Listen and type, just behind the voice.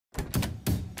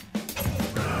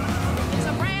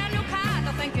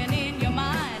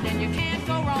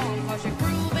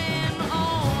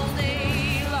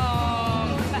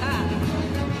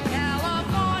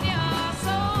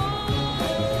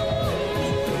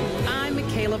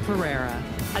Michaela,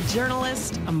 a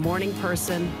journalist, a morning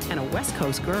person, and a West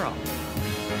Coast girl.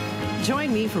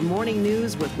 Join me for morning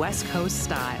news with West Coast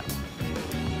style.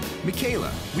 Michaela,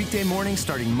 weekday morning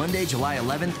starting Monday, July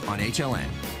 11th on HLN.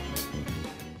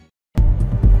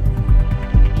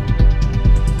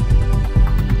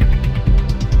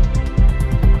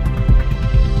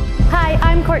 Hi,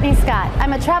 I'm Courtney Scott.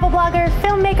 I'm a travel blogger,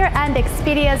 filmmaker, and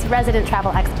Expedia's resident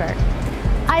travel expert.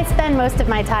 I spend most of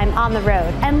my time on the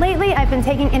road, and lately I've been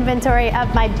taking inventory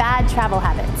of my bad travel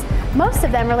habits. Most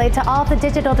of them relate to all the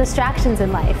digital distractions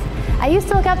in life. I used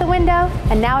to look out the window,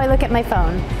 and now I look at my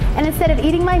phone. And instead of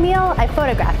eating my meal, I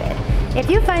photograph it. If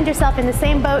you find yourself in the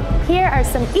same boat, here are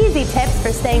some easy tips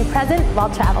for staying present while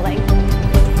traveling.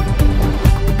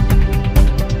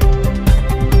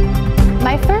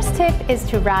 My first tip is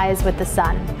to rise with the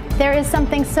sun. There is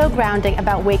something so grounding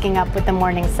about waking up with the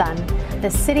morning sun. The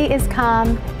city is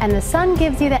calm, and the sun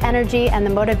gives you the energy and the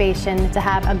motivation to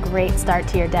have a great start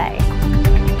to your day.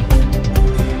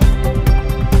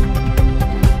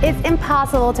 It's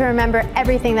impossible to remember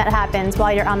everything that happens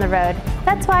while you're on the road.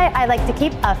 That's why I like to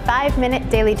keep a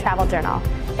 5-minute daily travel journal.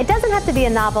 It doesn't have to be a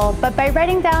novel, but by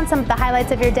writing down some of the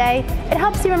highlights of your day, it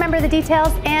helps you remember the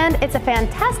details, and it's a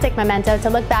fantastic memento to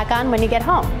look back on when you get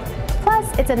home.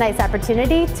 Plus, it's a nice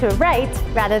opportunity to write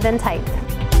rather than type.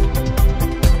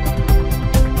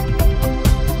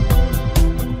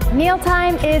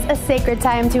 Mealtime is a sacred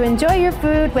time to enjoy your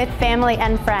food with family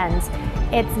and friends.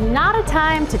 It's not a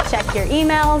time to check your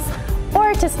emails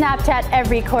or to Snapchat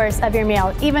every course of your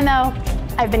meal, even though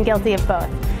I've been guilty of both.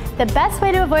 The best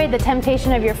way to avoid the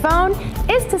temptation of your phone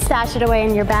is to stash it away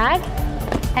in your bag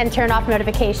and turn off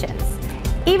notifications.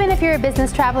 Even if you're a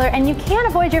business traveler and you can't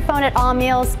avoid your phone at all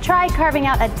meals, try carving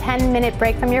out a 10-minute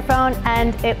break from your phone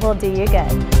and it will do you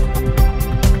good.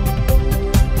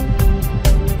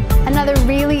 Another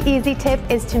really easy tip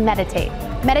is to meditate.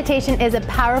 Meditation is a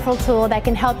powerful tool that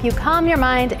can help you calm your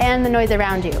mind and the noise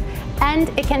around you. And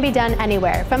it can be done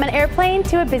anywhere, from an airplane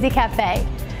to a busy cafe.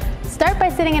 Start by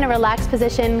sitting in a relaxed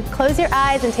position, close your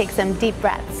eyes, and take some deep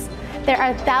breaths. There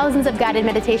are thousands of guided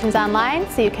meditations online,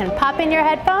 so you can pop in your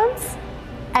headphones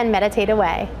and meditate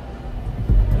away.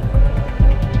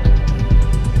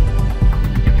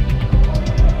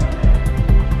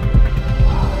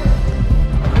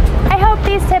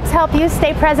 These tips help you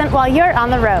stay present while you're on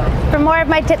the road. For more of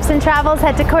my tips and travels,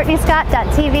 head to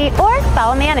CourtneyScott.tv or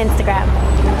follow me on Instagram.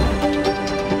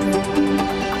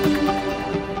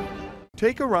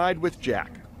 Take a ride with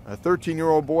Jack, a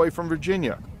 13-year-old boy from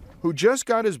Virginia who just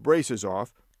got his braces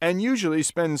off and usually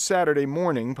spends Saturday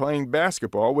morning playing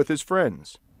basketball with his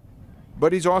friends.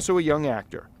 But he's also a young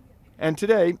actor, and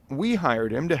today we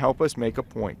hired him to help us make a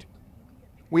point.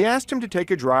 We asked him to take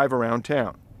a drive around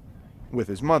town. With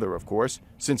his mother, of course,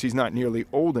 since he's not nearly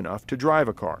old enough to drive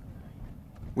a car.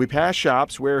 We pass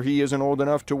shops where he isn't old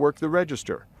enough to work the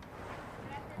register.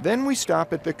 Then we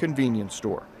stop at the convenience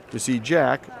store to see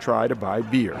Jack try to buy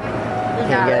beer.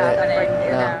 Can't get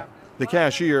it. No. The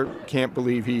cashier can't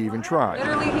believe he even tried.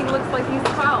 Literally, he looks like he's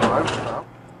 12.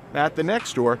 At the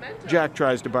next store, Jack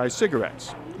tries to buy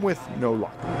cigarettes, with no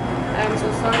luck. I'm so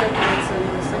sorry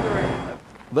for the cigarette.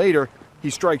 Later, he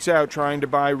strikes out trying to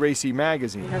buy Racy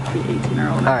magazine. You have to be 18 or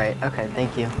older. All right, okay,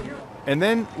 thank you. And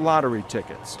then lottery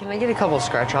tickets. Can I get a couple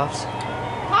scratch-offs?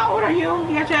 How old are you?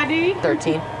 You got your ID?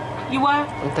 13. You what?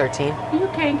 I'm 13. You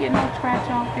can't get no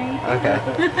scratch-off, baby. Okay.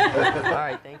 All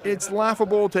right, thank you. It's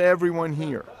laughable to everyone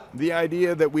here, the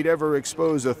idea that we'd ever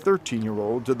expose a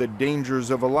 13-year-old to the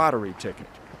dangers of a lottery ticket.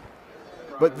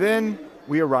 But then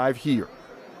we arrive here,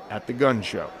 at the gun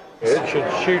show. It should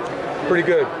shoot pretty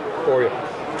good for you.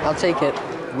 I'll take it.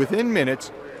 Within minutes,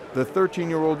 the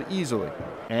 13-year-old easily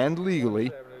and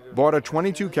legally bought a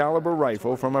 .22 caliber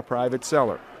rifle from a private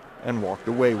seller and walked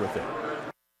away with it.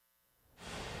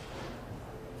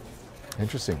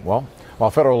 Interesting. Well, while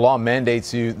federal law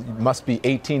mandates you must be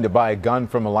 18 to buy a gun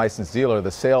from a licensed dealer, the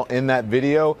sale in that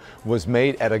video was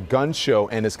made at a gun show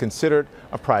and is considered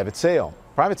a private sale.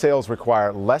 Private sales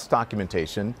require less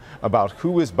documentation about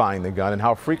who is buying the gun and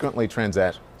how frequently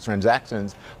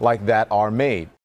transactions like that are made.